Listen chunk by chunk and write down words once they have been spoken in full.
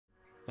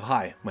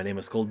Hi, my name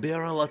is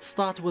Coldbeer and let's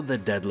start with the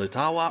Deadly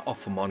Tower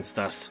of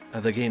Monsters.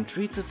 The game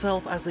treats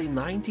itself as a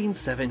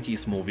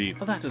 1970s movie.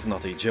 That is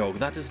not a joke,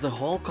 that is the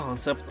whole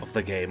concept of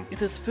the game.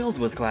 It is filled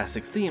with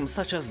classic themes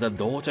such as the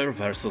daughter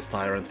versus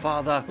tyrant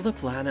father, the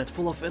planet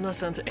full of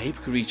innocent ape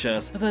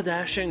creatures, the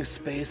dashing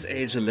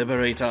space-age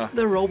liberator,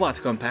 the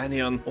robot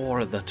companion,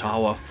 or the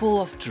tower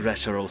full of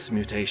treacherous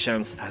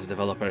mutations. As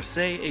developers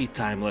say, a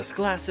timeless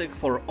classic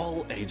for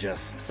all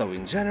ages. So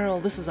in general,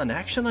 this is an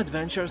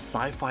action-adventure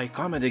sci-fi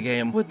comedy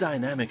game with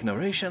dynamic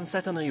narration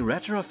set in a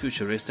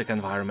retro-futuristic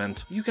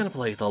environment. You can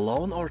play it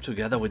alone or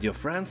together with your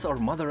friends or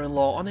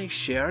mother-in-law on a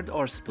shared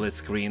or split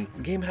screen.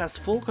 Game has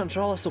full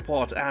controller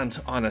support and,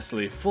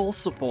 honestly, full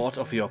support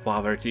of your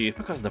poverty,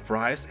 because the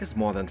price is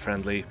more than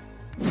friendly.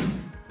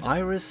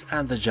 Iris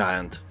and the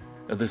Giant.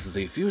 This is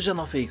a fusion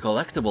of a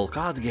collectible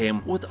card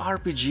game with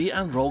RPG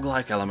and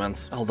roguelike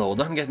elements. Although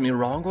don't get me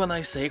wrong when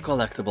I say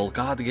collectible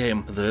card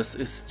game, this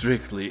is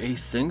strictly a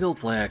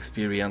single-player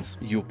experience.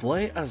 You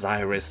play as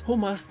Iris, who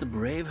must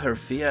brave her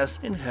fears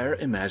in her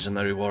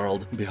imaginary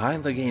world.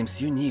 Behind the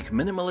game's unique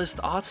minimalist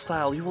art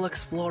style, you will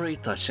explore a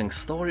touching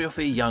story of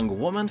a young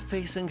woman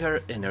facing her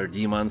inner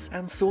demons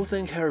and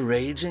soothing her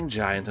raging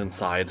giant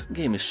inside.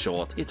 Game is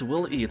short, it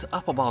will eat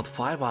up about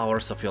 5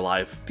 hours of your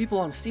life. People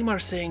on Steam are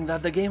saying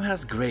that the game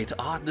has great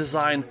art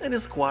design and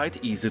is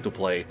quite easy to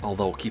play,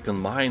 although keep in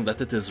mind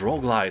that it is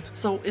roguelite,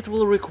 so it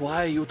will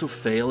require you to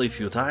fail a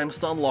few times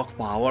to unlock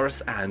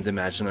powers and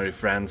imaginary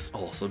friends.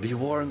 Also be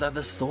warned that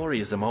the story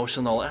is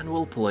emotional and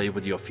will play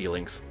with your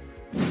feelings.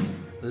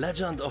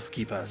 Legend of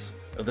Keepers.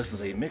 This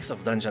is a mix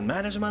of dungeon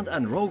management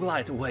and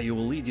roguelite where you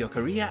will lead your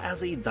career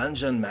as a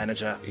dungeon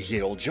manager.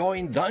 You'll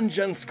join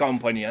Dungeons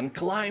Company and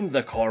climb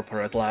the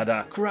corporate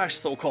ladder, crush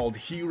so-called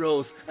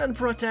heroes, and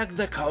protect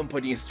the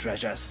company's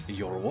treasures.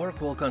 Your work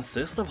will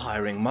consist of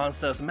hiring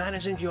monsters,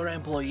 managing your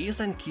employees,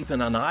 and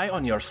keeping an eye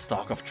on your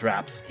stock of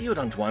traps. You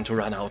don't want to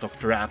run out of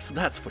traps,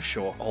 that's for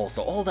sure.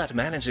 Also, all that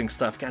managing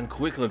stuff can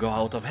quickly go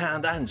out of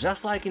hand, and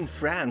just like in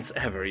France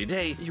every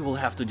day, you will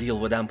have to deal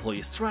with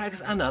employee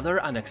strikes and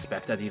other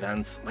unexpected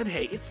events. But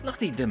hey, it's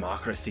not a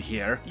democracy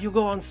here. You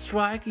go on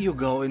strike, you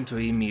go into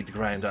a meat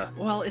grinder.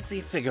 Well, it's a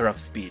figure of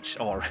speech,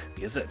 or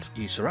is it?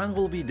 Each run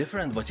will be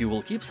different, but you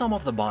will keep some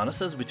of the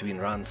bonuses between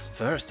runs.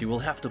 First, you will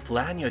have to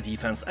plan your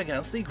defense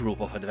against a group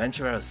of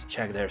adventurers,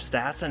 check their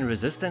stats and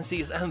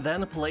resistances, and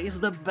then place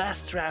the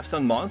best traps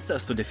and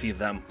monsters to defeat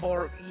them.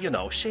 Or, you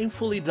know,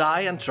 shamefully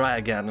die and try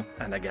again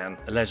and again.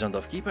 Legend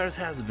of Keepers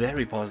has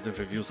very positive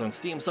reviews on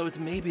Steam, so it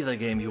may be the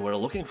game you were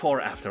looking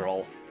for after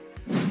all.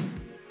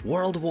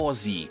 World War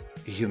Z.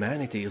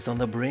 Humanity is on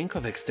the brink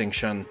of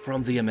extinction.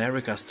 From the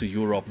Americas to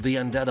Europe, the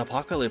undead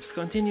apocalypse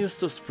continues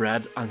to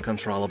spread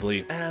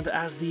uncontrollably, and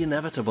as the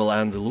inevitable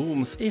end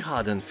looms, a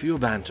hardened few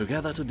band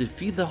together to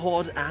defeat the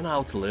horde and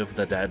outlive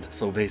the dead.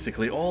 So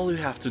basically all you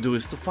have to do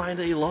is to find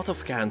a lot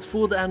of canned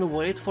food and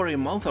wait for a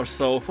month or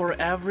so for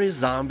every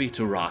zombie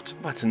to rot.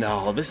 But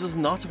no, this is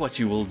not what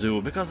you will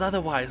do, because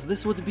otherwise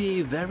this would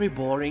be a very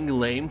boring,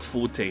 lame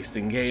food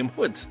tasting game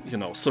with, you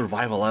know,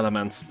 survival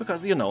elements,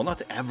 because, you know,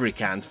 not every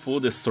canned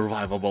food is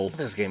survivable.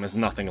 This game is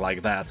nothing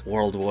like that.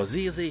 World War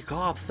Z is a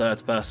co-op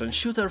third-person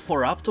shooter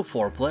for up to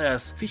 4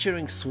 players,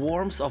 featuring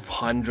swarms of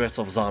hundreds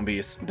of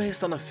zombies.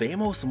 Based on a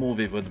famous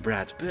movie with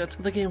Brad Pitt,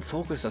 the game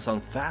focuses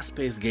on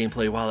fast-paced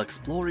gameplay while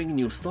exploring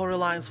new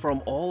storylines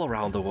from all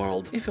around the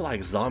world. If you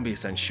like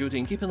zombies and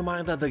shooting, keep in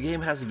mind that the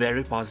game has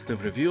very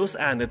positive reviews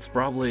and it's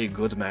probably a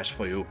good match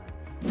for you.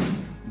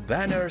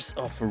 Banners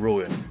of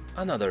Ruin.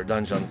 Another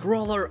dungeon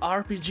crawler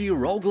RPG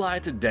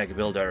roguelite deck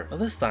builder.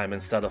 This time,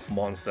 instead of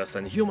monsters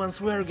and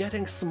humans, we're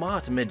getting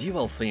smart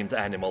medieval-themed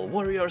animal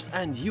warriors,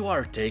 and you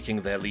are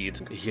taking their lead.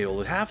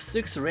 You'll have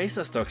 6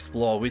 races to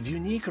explore with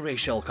unique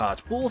racial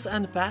card pools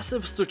and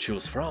passives to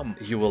choose from.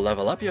 You will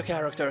level up your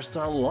characters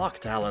to unlock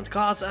talent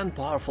cards and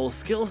powerful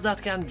skills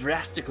that can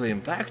drastically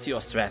impact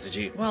your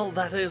strategy. Well,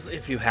 that is,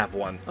 if you have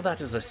one.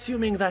 That is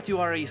assuming that you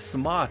are a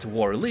smart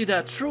war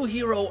leader, true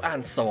hero,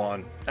 and so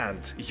on.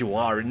 And you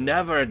are,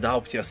 never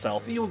doubt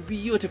yourself, you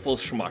beautiful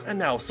schmuck. And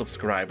now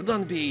subscribe,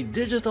 don't be a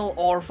digital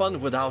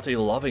orphan without a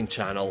loving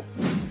channel.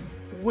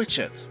 Witch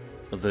It.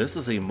 This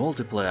is a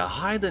multiplayer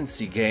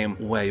hide-and-seek game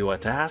where you are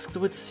tasked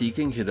with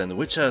seeking hidden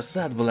witches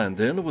that blend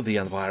in with the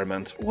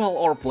environment. Well,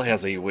 or play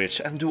as a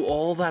witch and do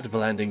all that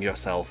blending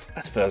yourself.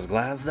 At first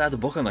glance, that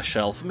book on a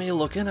shelf may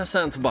look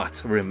innocent,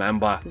 but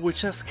remember,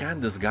 witches can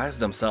disguise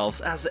themselves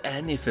as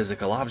any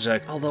physical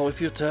object, although if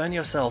you turn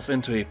yourself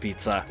into a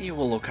pizza, you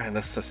will look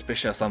kinda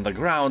suspicious on the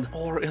ground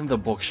or in the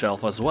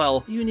bookshelf as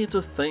well. You need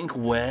to think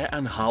where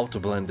and how to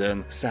blend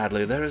in.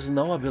 Sadly, there is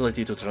no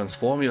ability to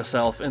transform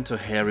yourself into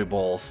hairy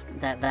balls.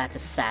 That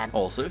is sad.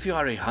 Also, if you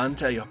are a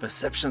hunter, your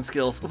perception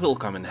skills will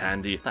come in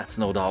handy, that's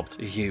no doubt.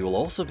 You will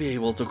also be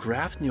able to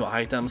craft new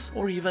items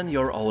or even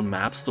your own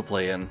maps to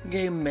play in.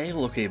 Game may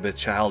look a bit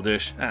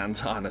childish, and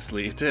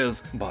honestly it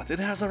is, but it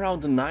has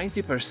around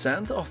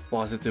 90% of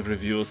positive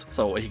reviews,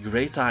 so a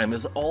great time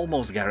is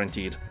almost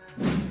guaranteed.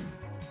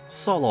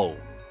 Solo.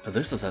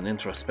 This is an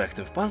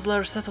introspective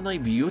puzzler set on a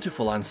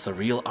beautiful and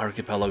surreal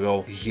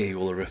archipelago. Here you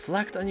will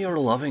reflect on your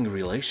loving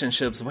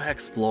relationships by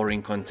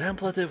exploring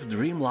contemplative,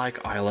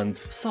 dreamlike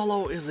islands.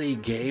 Solo is a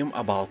game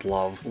about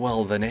love.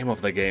 Well, the name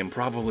of the game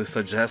probably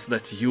suggests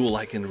that you,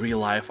 like in real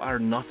life, are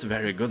not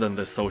very good in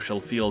the social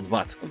field,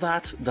 but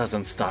that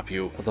doesn't stop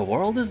you. The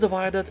world is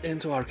divided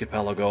into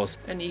archipelagos,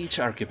 and each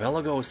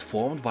archipelago is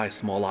formed by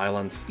small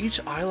islands.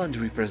 Each island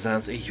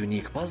represents a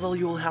unique puzzle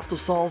you will have to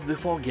solve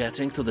before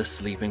getting to the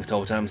sleeping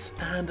totems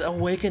and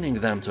awakening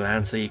them to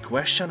answer a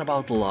question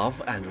about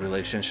love and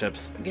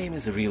relationships. The game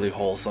is really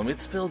wholesome,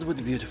 it's filled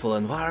with beautiful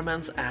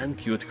environments and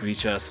cute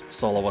creatures.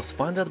 Solo was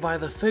funded by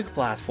the Fig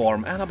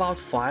platform and about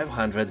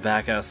 500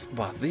 backers,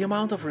 but the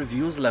amount of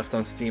reviews left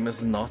on Steam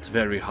is not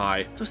very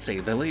high, to say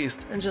the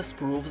least, and just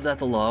proves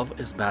that love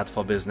is bad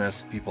for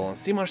business. People on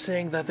Steam are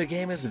saying that the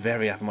game is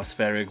very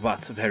atmospheric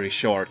but very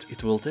short.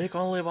 It will take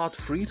only about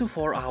 3 to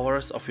 4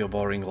 hours of your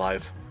boring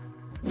life.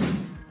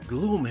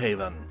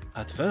 Gloomhaven.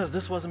 At first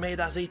this was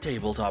made as a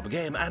tabletop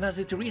game, and as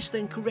it reached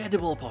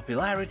incredible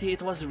popularity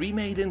it was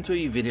remade into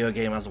a video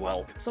game as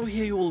well. So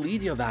here you will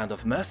lead your band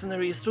of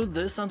mercenaries through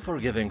this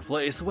unforgiving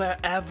place where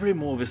every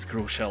move is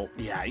crucial.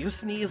 Yeah, you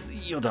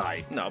sneeze, you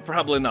die. No,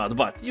 probably not,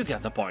 but you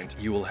get the point.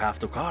 You will have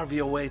to carve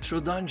your way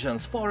through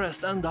dungeons,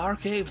 forests and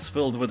dark caves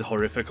filled with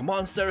horrific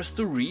monsters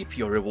to reap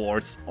your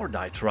rewards, or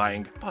die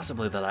trying,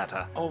 possibly the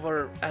latter,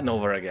 over and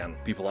over again.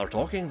 People are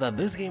talking that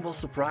this game will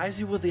surprise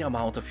you with the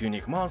amount of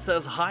unique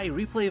monsters, high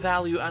replay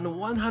value and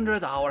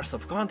 100 hours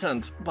of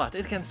content, but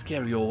it can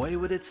scare you away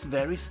with its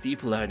very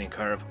steep learning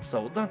curve,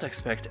 so don't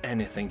expect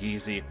anything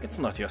easy, it's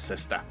not your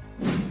sister.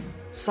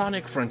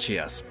 Sonic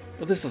Frontiers.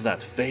 This is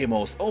that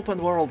famous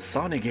open-world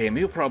Sonic game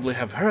you probably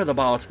have heard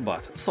about,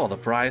 but saw the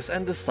price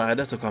and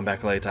decided to come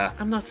back later.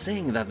 I'm not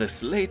saying that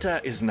this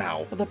later is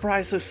now. The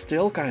price is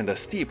still kinda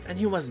steep, and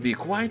you must be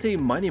quite a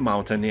money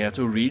mountaineer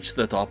to reach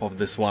the top of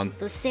this one.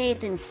 To say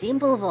it in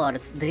simple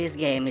words, this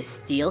game is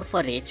still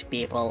for rich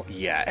people.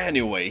 Yeah,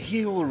 anyway,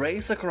 here you will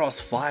race across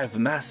 5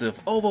 massive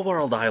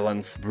overworld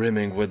islands,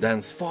 brimming with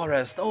dense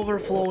forest,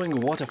 overflowing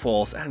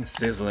waterfalls and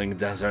sizzling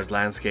desert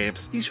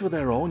landscapes, each with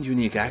their own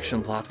unique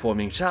action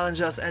platforming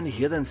challenges and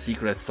hidden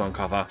secrets to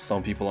uncover.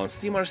 Some people on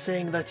Steam are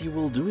saying that you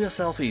will do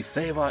yourself a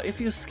favor if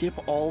you skip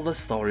all the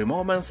story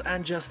moments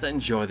and just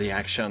enjoy the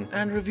action,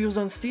 and reviews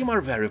on Steam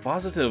are very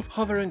positive,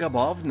 hovering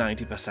above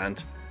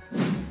 90%.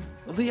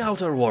 The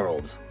Outer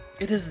Worlds.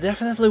 It is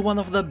definitely one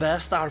of the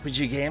best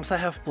RPG games I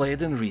have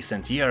played in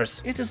recent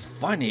years. It is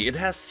funny, it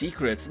has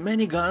secrets,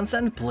 many guns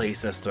and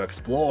places to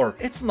explore.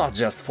 It's not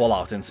just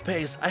Fallout in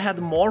space. I had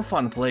more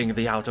fun playing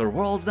The Outer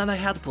Worlds than I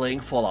had playing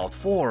Fallout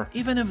 4.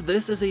 Even if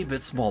this is a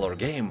bit smaller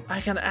game,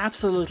 I can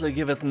absolutely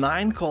give it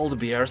 9 cold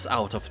beers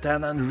out of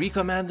 10 and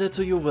recommend it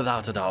to you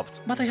without a doubt.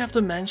 But I have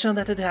to mention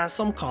that it has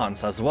some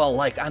cons as well,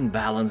 like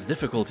unbalanced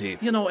difficulty.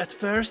 You know, at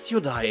first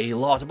you die a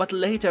lot, but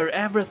later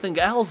everything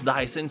else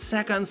dies in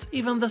seconds,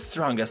 even the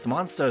strongest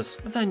monsters.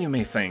 Then you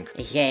may think,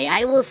 hey,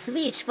 I will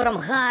switch from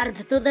hard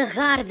to the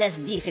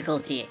hardest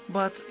difficulty.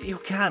 But you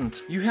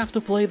can't. You have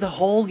to play the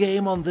whole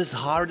game on this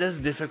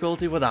hardest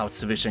difficulty without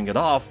switching it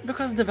off,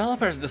 because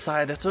developers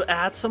decided to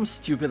add some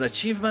stupid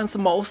achievements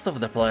most of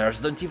the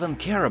players don't even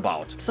care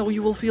about. So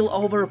you will feel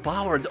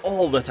overpowered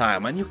all the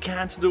time and you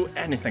can't do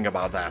anything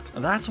about that.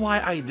 That's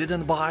why I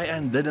didn't buy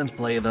and didn't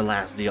play the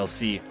last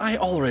DLC. I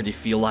already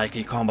feel like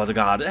a combat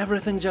god,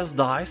 everything just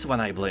dies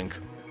when I blink.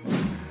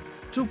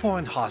 2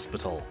 Point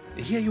Hospital.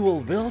 Here you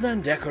will build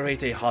and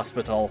decorate a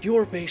hospital,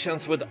 cure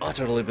patients with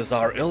utterly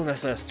bizarre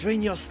illnesses,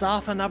 train your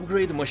staff and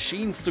upgrade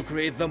machines to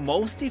create the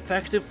most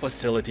effective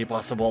facility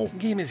possible.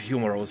 Game is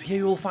humorous. Here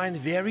you will find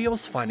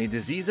various funny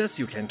diseases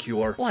you can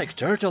cure, like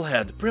turtle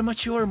head,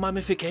 premature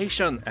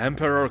mummification,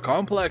 emperor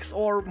complex,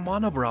 or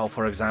monobrow,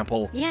 for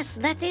example. Yes,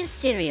 that is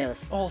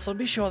serious. Also,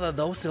 be sure that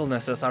those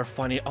illnesses are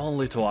funny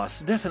only to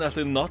us,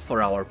 definitely not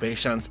for our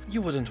patients.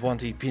 You wouldn't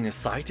want a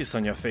appendicitis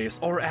on your face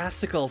or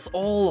icicles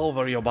all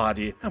over your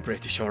body. I'm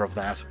pretty sure of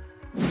that.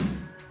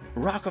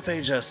 Rock of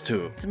Ages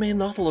 2. It may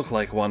not look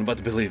like one,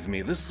 but believe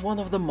me, this is one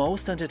of the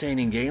most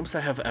entertaining games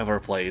I have ever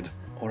played.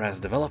 Or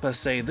as developers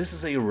say, this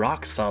is a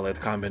rock-solid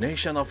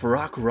combination of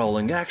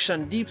rock-rolling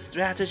action, deep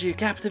strategy,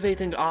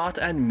 captivating art,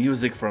 and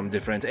music from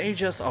different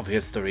ages of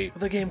history.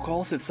 The game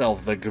calls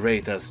itself the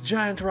greatest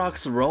giant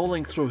rocks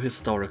rolling through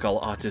historical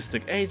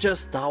artistic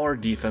ages tower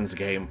defense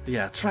game.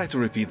 Yeah, try to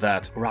repeat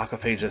that. Rock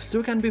of Ages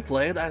 2 can be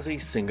played as a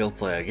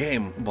single-player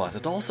game, but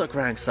it also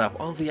cranks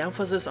up on the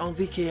emphasis on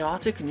the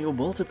chaotic new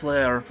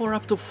multiplayer for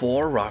up to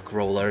 4 rock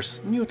rollers.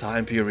 New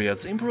time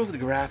periods, improved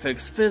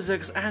graphics,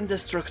 physics, and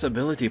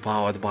destructibility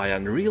powered by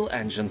Unreal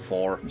Engine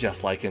 4.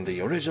 Just like in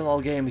the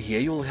original game, here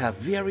you'll have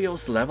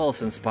various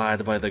levels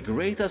inspired by the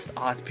greatest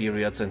art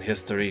periods in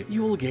history.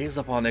 You will gaze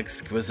upon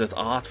exquisite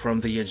art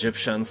from the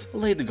Egyptians,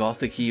 late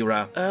Gothic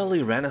era,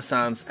 early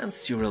Renaissance, and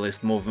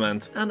Surrealist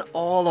movement, and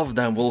all of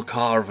them will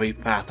carve a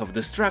path of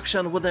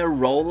destruction with their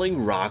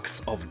rolling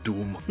rocks of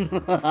doom.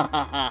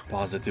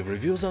 Positive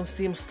reviews on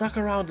Steam stuck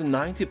around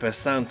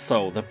 90%,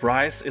 so the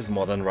price is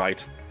more than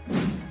right.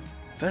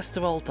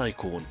 festival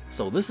Tycoon.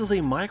 So this is a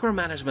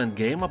micromanagement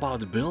game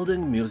about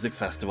building music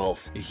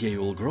festivals. Here you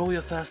will grow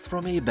your fest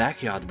from a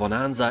backyard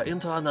bonanza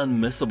into an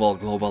unmissable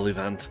global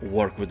event.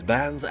 Work with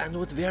bands and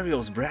with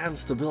various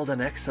brands to build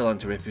an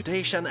excellent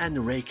reputation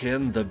and rake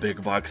in the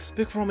big bucks.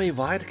 Pick from a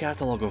wide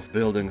catalog of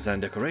buildings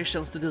and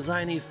decorations to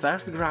design a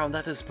fest ground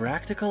that is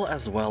practical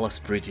as well as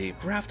pretty.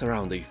 Craft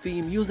around a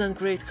theme, use and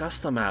create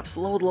custom maps,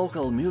 load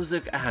local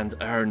music, and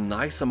earn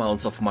nice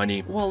amounts of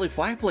money. Well, if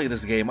I play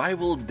this game, I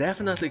will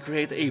definitely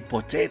create a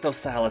potato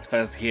salad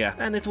fest here,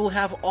 and it will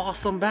have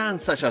awesome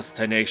bands such as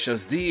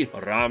Tenacious D,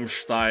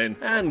 Rammstein,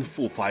 and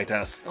Foo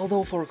Fighters.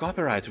 Although for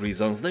copyright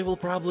reasons, they will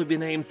probably be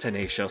named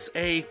Tenacious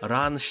A,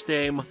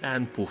 Rammstein,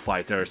 and Foo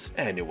Fighters.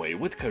 Anyway,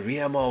 with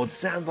career mode,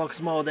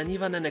 sandbox mode, and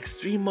even an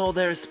extreme mode,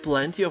 there is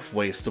plenty of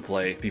ways to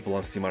play. People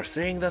on Steam are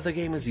saying that the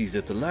game is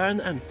easy to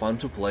learn and fun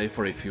to play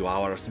for a few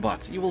hours,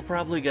 but you will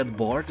probably get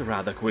bored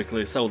rather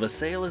quickly, so the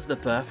sale is the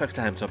perfect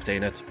time to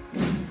obtain it.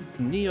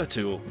 Nioh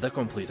 2, the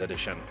Complete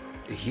Edition.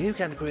 Here you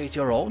can create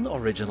your own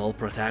original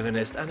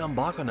protagonist and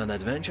embark on an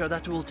adventure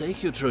that will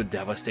take you through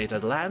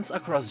devastated lands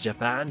across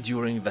Japan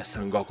during the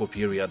Sengoku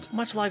period.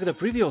 Much like the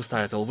previous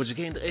title, which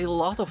gained a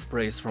lot of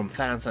praise from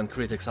fans and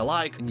critics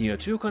alike, Nioh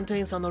 2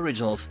 contains an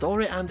original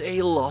story and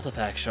a lot of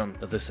action.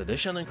 This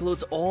edition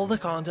includes all the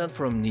content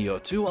from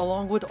Nioh 2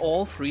 along with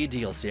all 3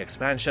 DLC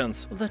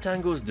expansions: the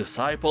Tengu's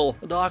Disciple,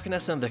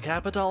 Darkness in the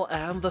Capital,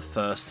 and the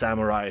First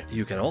Samurai.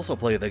 You can also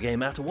play the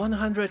game at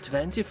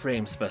 120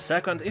 frames per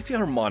second if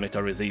your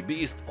monitor is a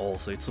beast.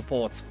 Also, it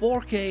supports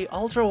 4K,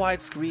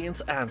 ultra-wide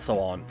screens, and so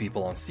on.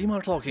 People on Steam are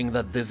talking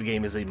that this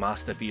game is a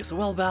masterpiece,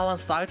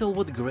 well-balanced title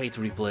with great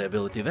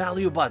replayability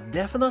value, but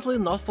definitely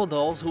not for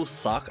those who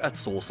suck at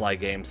Souls-like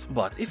games.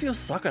 But if you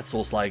suck at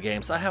Souls-like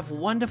games, I have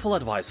wonderful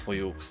advice for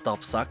you.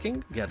 Stop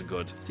sucking, get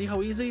good. See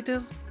how easy it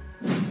is?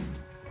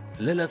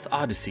 Lilith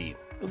Odyssey.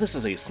 This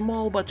is a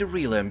small but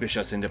really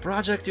ambitious indie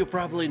project you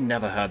probably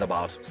never heard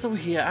about. So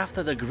here,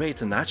 after the great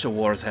Nacho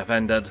wars have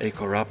ended, a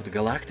corrupt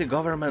galactic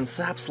government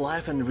saps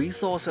life and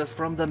resources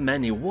from the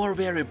many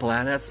war-weary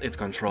planets it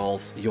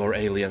controls. Your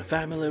alien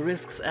family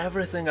risks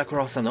everything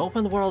across an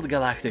open-world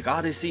galactic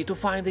odyssey to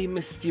find a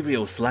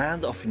mysterious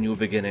land of new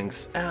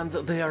beginnings. And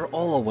they are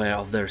all aware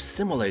of their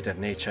simulated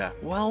nature.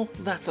 Well,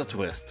 that's a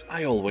twist.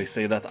 I always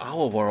say that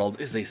our world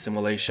is a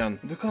simulation,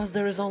 because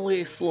there is only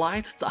a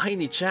slight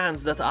tiny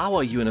chance that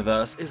our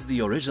universe is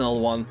the original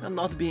one and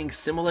not being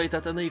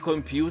simulated in a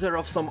computer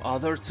of some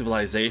other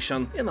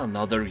civilization in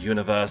another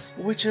universe,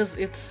 which is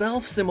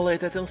itself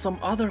simulated in some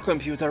other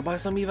computer by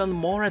some even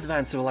more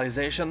advanced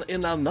civilization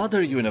in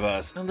another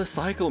universe, and the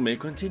cycle may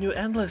continue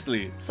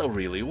endlessly. So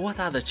really, what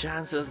are the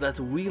chances that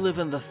we live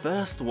in the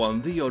first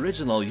one, the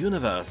original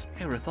universe?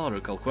 A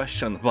rhetorical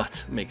question,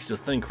 but makes you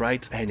think,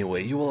 right?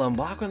 Anyway, you will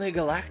embark on a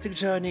galactic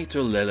journey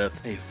to Lilith,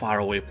 a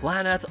faraway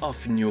planet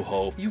of New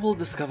Hope. You will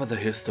discover the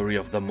history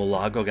of the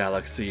Mulago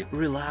galaxy,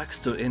 relax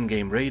to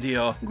in-game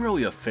radio, grow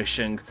your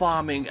fishing,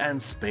 farming,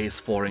 and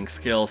space-faring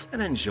skills, and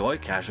enjoy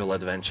casual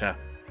adventure.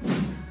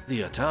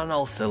 The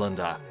Eternal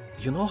Cylinder.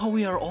 You know how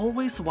we are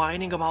always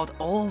whining about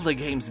all the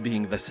games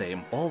being the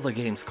same? All the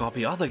games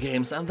copy other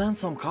games, and then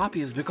some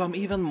copies become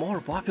even more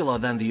popular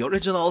than the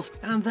originals,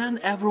 and then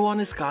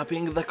everyone is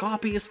copying the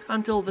copies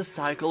until the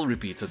cycle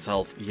repeats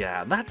itself.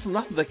 Yeah, that's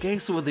not the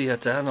case with the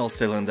Eternal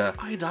Cylinder.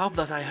 I doubt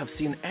that I have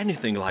seen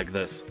anything like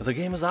this. The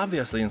game is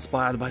obviously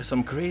inspired by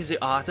some crazy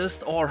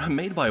artist or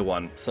made by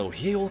one, so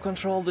he will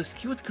control this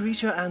cute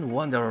creature and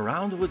wander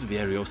around with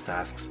various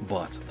tasks.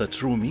 But the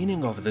true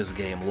meaning of this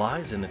game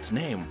lies in its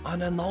name.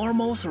 An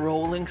enormous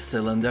rolling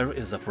cylinder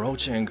is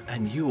approaching,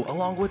 and you,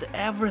 along with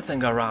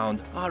everything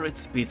around, are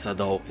its pizza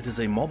dough. It is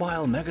a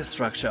mobile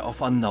megastructure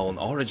of unknown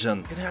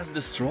origin. It has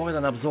destroyed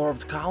and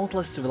absorbed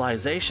countless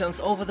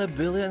civilizations over the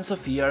billions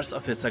of years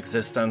of its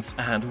existence,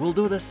 and will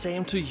do the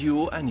same to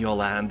you and your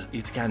land.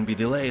 It can be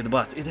delayed,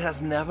 but it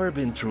has never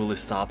been truly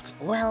stopped.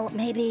 Well,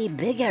 maybe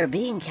bigger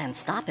being can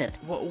stop it.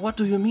 What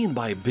do you mean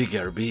by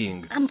bigger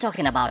being? I'm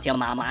talking about your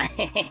mama.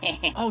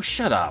 Oh,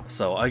 shut up.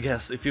 So I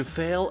guess if you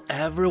fail,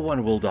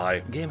 everyone will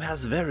die. Game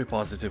has very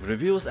positive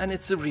reviews and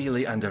it's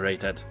really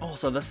underrated.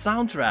 Also, the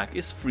soundtrack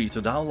is free to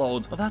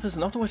download. That is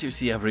not what you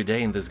see every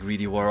day in this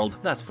greedy world,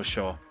 that's for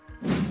sure.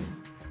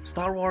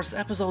 Star Wars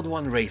Episode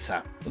 1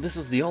 Racer. This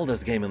is the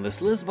oldest game in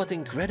this list, but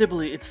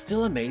incredibly it's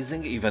still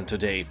amazing even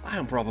today. I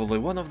am probably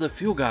one of the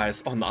few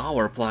guys on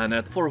our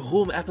planet for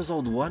whom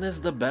Episode 1 is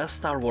the best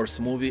Star Wars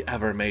movie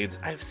ever made.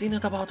 I've seen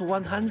it about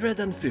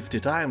 150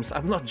 times,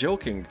 I'm not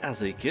joking.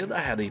 As a kid I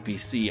had a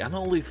PC and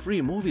only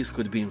 3 movies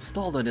could be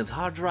installed on its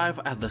hard drive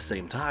at the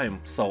same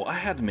time. So I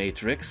had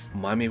Matrix,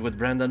 Mummy with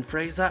Brendan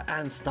Fraser,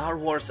 and Star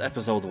Wars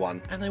Episode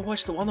 1, and I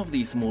watched one of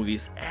these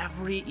movies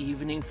every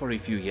evening for a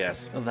few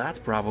years.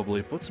 That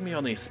probably put puts me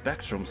on a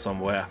spectrum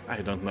somewhere,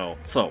 I don't know.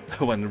 So,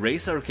 when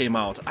Racer came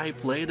out, I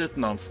played it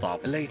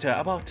non-stop. Later,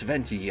 about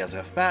 20 years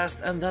have passed,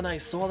 and then I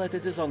saw that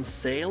it is on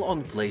sale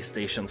on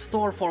PlayStation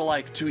Store for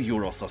like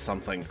 €2 or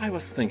something. I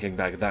was thinking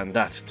back then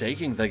that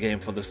taking the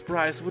game for this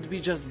price would be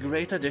just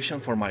great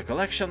addition for my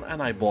collection,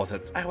 and I bought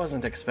it. I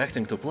wasn't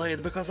expecting to play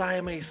it because I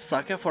am a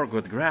sucker for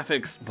good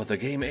graphics, but the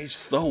game aged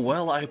so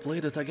well I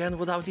played it again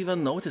without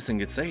even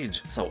noticing its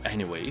age. So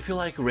anyway, if you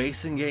like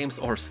racing games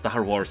or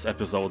Star Wars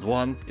Episode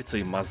 1, it's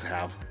a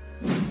must-have.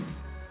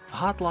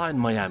 Hotline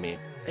Miami.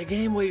 A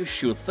game where you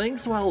shoot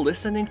things while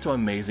listening to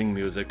amazing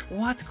music.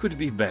 What could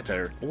be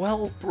better?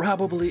 Well,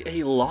 probably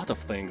a lot of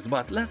things,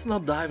 but let's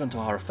not dive into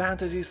our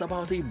fantasies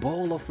about a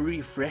bowl of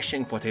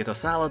refreshing potato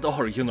salad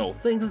or, you know,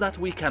 things that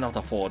we cannot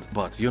afford.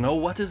 But you know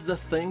what is the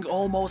thing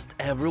almost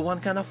everyone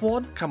can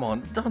afford? Come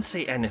on, don't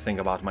say anything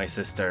about my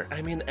sister.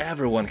 I mean,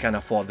 everyone can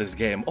afford this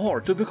game,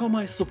 or to become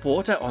my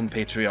supporter on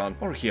Patreon,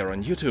 or here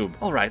on YouTube.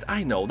 Alright,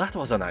 I know, that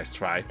was a nice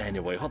try.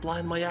 Anyway,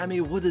 Hotline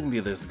Miami wouldn't be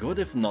this good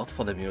if not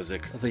for the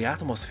music. The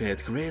atmosphere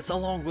it creates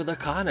along with the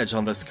carnage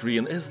on the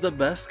screen is the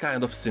best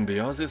kind of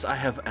symbiosis I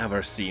have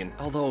ever seen,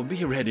 although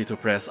be ready to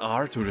press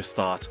R to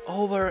restart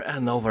over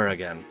and over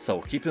again. So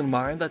keep in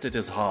mind that it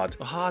is hard,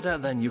 harder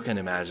than you can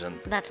imagine.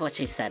 That's what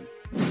she said.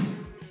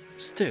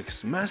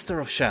 Styx, Master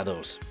of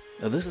Shadows.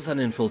 This is an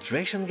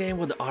infiltration game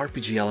with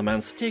RPG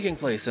elements, taking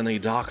place in a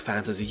dark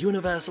fantasy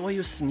universe where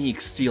you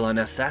sneak, steal and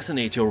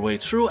assassinate your way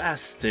through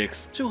as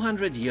Styx,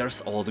 200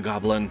 years old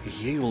goblin.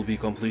 Here you will be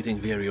completing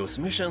various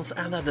missions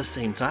and at the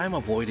same time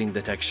avoiding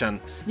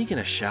detection. Sneak in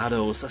the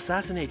shadows,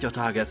 assassinate your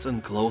targets in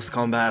close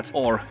combat,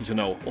 or, you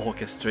know,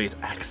 orchestrate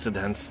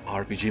accidents.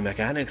 RPG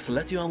mechanics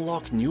let you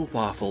unlock new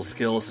powerful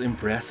skills,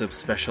 impressive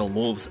special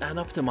moves, and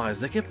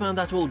optimized equipment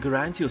that will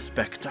grant you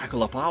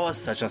spectacular powers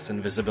such as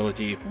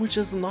invisibility, which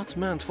is not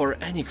meant for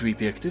any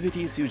creepy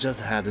activities you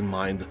just had in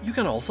mind. You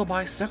can also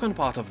buy second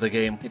part of the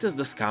game, it is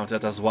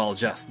discounted as well,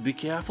 just be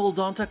careful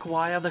don't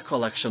acquire the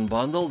collection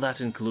bundle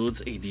that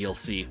includes a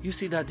DLC. You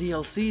see, that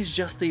DLC is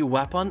just a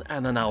weapon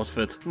and an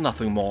outfit,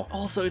 nothing more.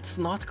 Also, it's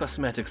not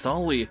cosmetics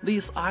only,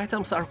 these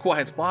items are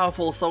quite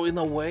powerful, so in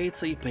a way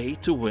it's a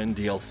pay-to-win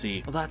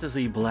DLC. That is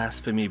a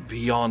blasphemy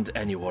beyond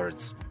any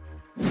words.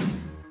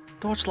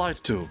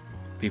 Torchlight II.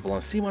 People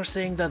on Steam are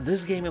saying that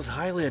this game is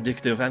highly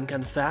addictive and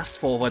can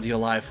fast-forward your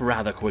life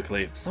rather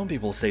quickly. Some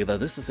people say that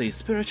this is a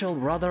spiritual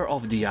brother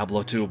of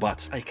Diablo 2,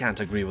 but I can't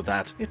agree with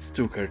that. It's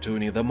too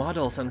cartoony, the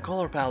models and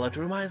color palette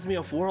reminds me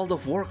of World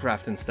of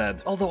Warcraft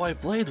instead. Although I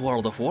played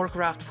World of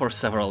Warcraft for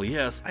several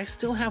years, I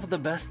still have the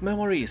best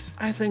memories.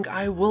 I think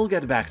I will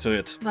get back to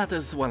it. That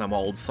is when I'm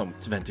old, some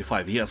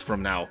 25 years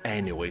from now.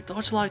 Anyway,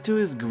 Torchlight 2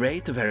 is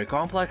great, very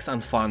complex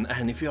and fun,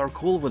 and if you are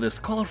cool with this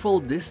colorful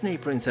Disney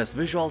princess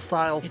visual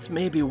style, it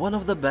may be one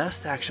of the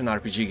best action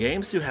RPG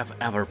games you have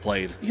ever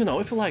played. You know,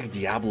 if you like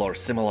Diablo or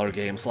similar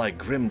games like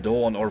Grim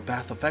Dawn or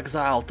Path of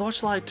Exile,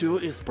 Torchlight 2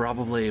 is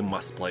probably a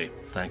must-play.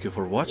 Thank you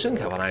for watching,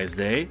 have a nice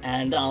day.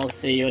 And I'll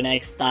see you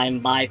next time,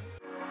 bye.